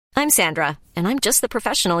I'm Sandra, and I'm just the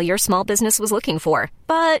professional your small business was looking for.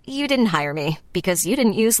 But you didn't hire me because you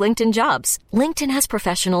didn't use LinkedIn Jobs. LinkedIn has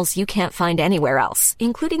professionals you can't find anywhere else,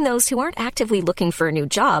 including those who aren't actively looking for a new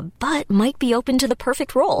job, but might be open to the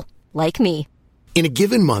perfect role, like me. In a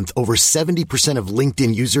given month, over 70% of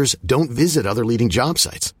LinkedIn users don't visit other leading job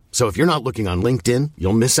sites. So if you're not looking on LinkedIn,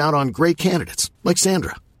 you'll miss out on great candidates like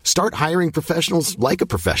Sandra. Start hiring professionals like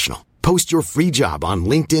a professional. Post your free job on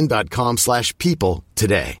linkedin.com/people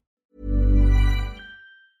today.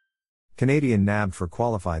 Canadian nabbed for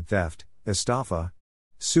qualified theft, estafa.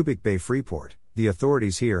 Subic Bay Freeport. The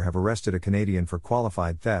authorities here have arrested a Canadian for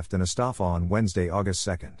qualified theft and estafa on Wednesday, August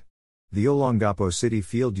 2nd. The Olongapo City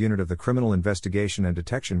Field Unit of the Criminal Investigation and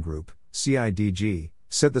Detection Group, CIDG,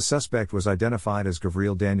 said the suspect was identified as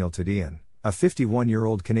Gavril Daniel Tadian, a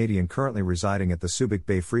 51-year-old Canadian currently residing at the Subic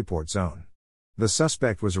Bay Freeport zone. The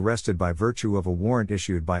suspect was arrested by virtue of a warrant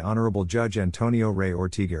issued by Honorable Judge Antonio Ray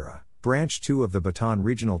Ortiguera, Branch 2 of the Baton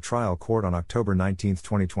Regional Trial Court on October 19,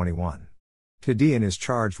 2021. Tadian is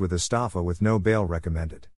charged with estafa with no bail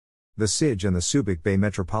recommended. The CIDG and the Subic Bay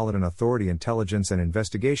Metropolitan Authority Intelligence and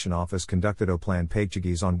Investigation Office conducted Oplan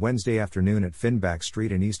Pagchigis on Wednesday afternoon at Finback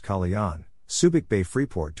Street in East Calayan, Subic Bay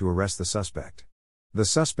Freeport to arrest the suspect. The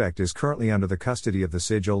suspect is currently under the custody of the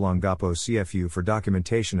CIDG Olongapo CFU for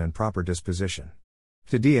documentation and proper disposition.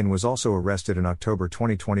 Tadian was also arrested in October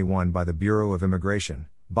 2021 by the Bureau of Immigration,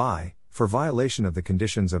 BI, for violation of the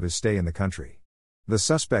conditions of his stay in the country. The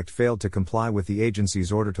suspect failed to comply with the agency's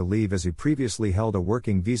order to leave as he previously held a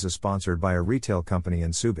working visa sponsored by a retail company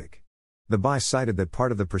in Subic. The BI cited that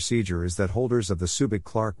part of the procedure is that holders of the Subic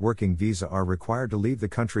Clark working visa are required to leave the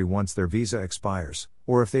country once their visa expires,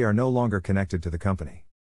 or if they are no longer connected to the company.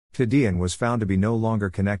 Tadian was found to be no longer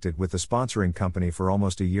connected with the sponsoring company for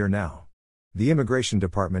almost a year now. The Immigration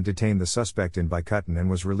Department detained the suspect in Bicutten and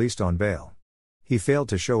was released on bail. He failed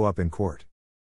to show up in court.